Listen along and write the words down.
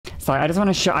Sorry, I just want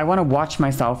to show, I want to watch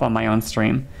myself on my own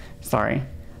stream. Sorry.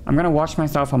 I'm gonna watch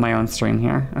myself on my own stream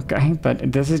here, okay?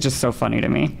 But this is just so funny to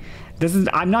me.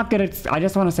 I'm not good at, I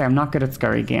just want to say I'm not good at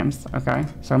scary games, okay?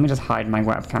 So let me just hide my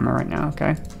webcam right now,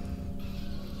 okay?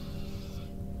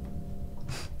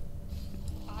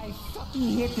 I fucking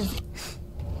hate this.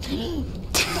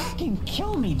 Fucking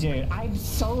kill me, dude. I'm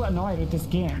so annoyed with this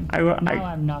game. Now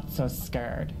I'm not so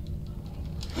scared.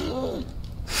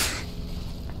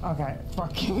 Okay,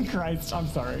 fucking Christ, I'm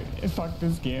sorry. Fuck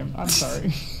this game, I'm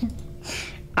sorry.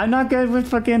 I'm not good with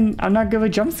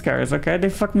jump scares, okay? They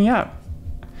fuck me up.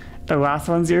 The last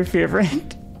one's your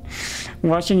favorite?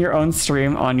 Watching your own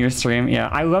stream on your stream, yeah.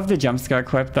 I love the jump scare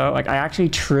clip though. Like, I actually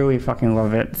truly fucking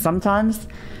love it. Sometimes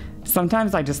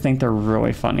I just think they're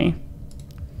really funny.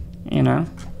 You know?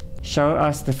 Show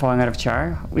us the falling out of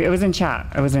chair. It was in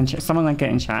chat. Someone link it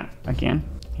in chat again.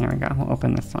 Here we go. We'll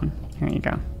open this one. Here you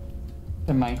go.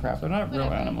 The Minecraft, they're not real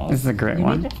animals. This is a great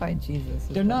one. You need to find Jesus.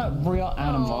 They're not real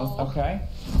animals, okay?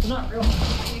 They're not real.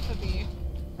 Aoife B.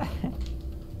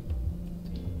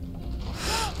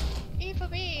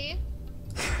 Aoife B.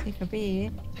 Aoife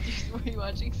B. Were you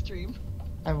watching stream?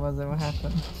 I wasn't. What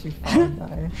happened? She fell and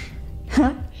died.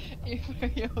 Aoife,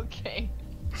 are you okay?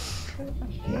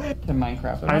 The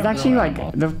Minecraft. I was actually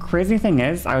like, the crazy thing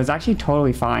is, I was actually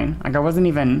totally fine. Like,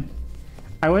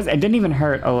 it didn't even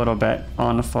hurt a little bit,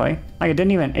 honestly. Like, it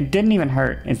didn't even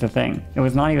hurt is the thing. It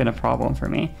was not even a problem for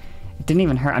me. It didn't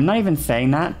even hurt. I'm not even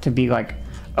saying that to be like,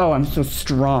 oh, I'm so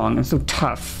strong, I'm so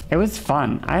tough. It was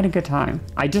fun. I had a good time.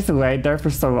 I just laid there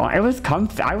for so long. It was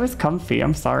comfy. I was comfy,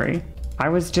 I'm sorry. I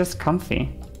was just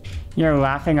comfy. You're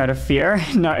laughing out of fear?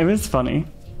 No, it was funny.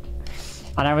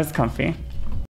 And I was comfy.